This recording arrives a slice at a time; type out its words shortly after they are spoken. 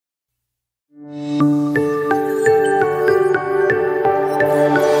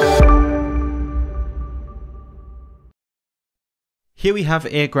Here we have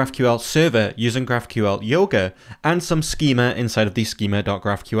a GraphQL server using GraphQL Yoga and some schema inside of the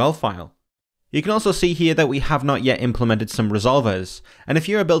schema.graphql file. You can also see here that we have not yet implemented some resolvers, and if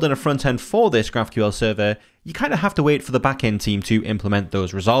you're building a front end for this GraphQL server, you kind of have to wait for the backend team to implement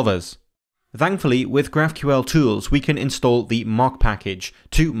those resolvers. Thankfully, with GraphQL tools, we can install the mock package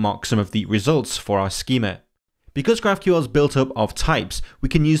to mock some of the results for our schema. Because GraphQL is built up of types, we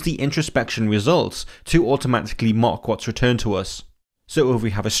can use the introspection results to automatically mock what's returned to us. So if we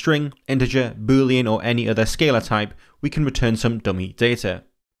have a string, integer, boolean, or any other scalar type, we can return some dummy data.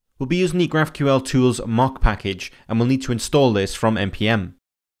 We'll be using the GraphQL tools mock package, and we'll need to install this from npm.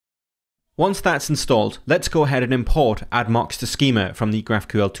 Once that's installed, let's go ahead and import add mocks to schema from the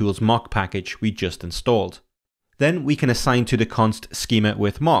GraphQL tools mock package we just installed. Then we can assign to the const schema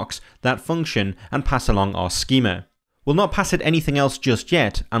with mocks that function and pass along our schema. We'll not pass it anything else just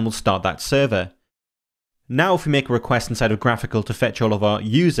yet, and we'll start that server. Now if we make a request inside of GraphQL to fetch all of our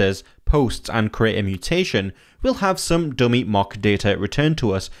users, posts, and create a mutation, we'll have some dummy mock data returned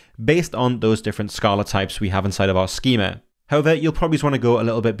to us based on those different Scala types we have inside of our schema. However, you'll probably want to go a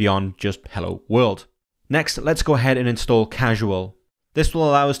little bit beyond just hello world. Next, let's go ahead and install casual. This will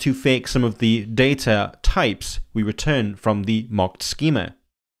allow us to fake some of the data types we return from the mocked schema.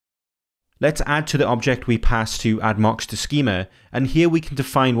 Let's add to the object we pass to add mocks to schema, and here we can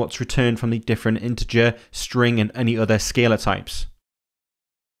define what's returned from the different integer, string, and any other scalar types.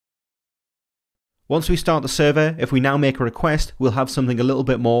 Once we start the server, if we now make a request, we'll have something a little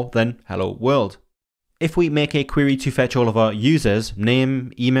bit more than hello world. If we make a query to fetch all of our users,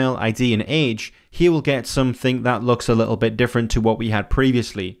 name, email, ID, and age, here we'll get something that looks a little bit different to what we had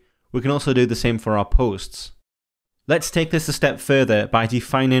previously. We can also do the same for our posts. Let's take this a step further by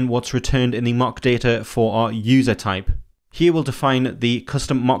defining what's returned in the mock data for our user type. Here we'll define the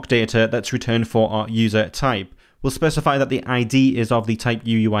custom mock data that's returned for our user type. We'll specify that the ID is of the type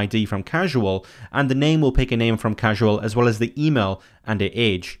UUID from casual, and the name will pick a name from casual as well as the email and the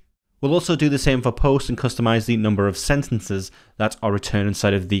age. We'll also do the same for posts and customize the number of sentences that are returned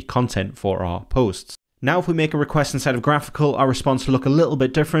inside of the content for our posts. Now if we make a request inside of GraphQL, our response will look a little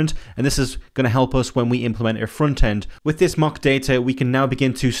bit different, and this is going to help us when we implement a front end. With this mock data, we can now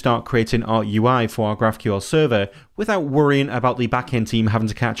begin to start creating our UI for our GraphQL server without worrying about the backend team having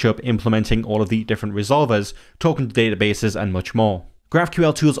to catch up implementing all of the different resolvers, talking to databases, and much more.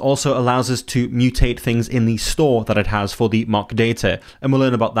 GraphQL tools also allows us to mutate things in the store that it has for the mock data, and we'll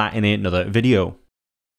learn about that in another video.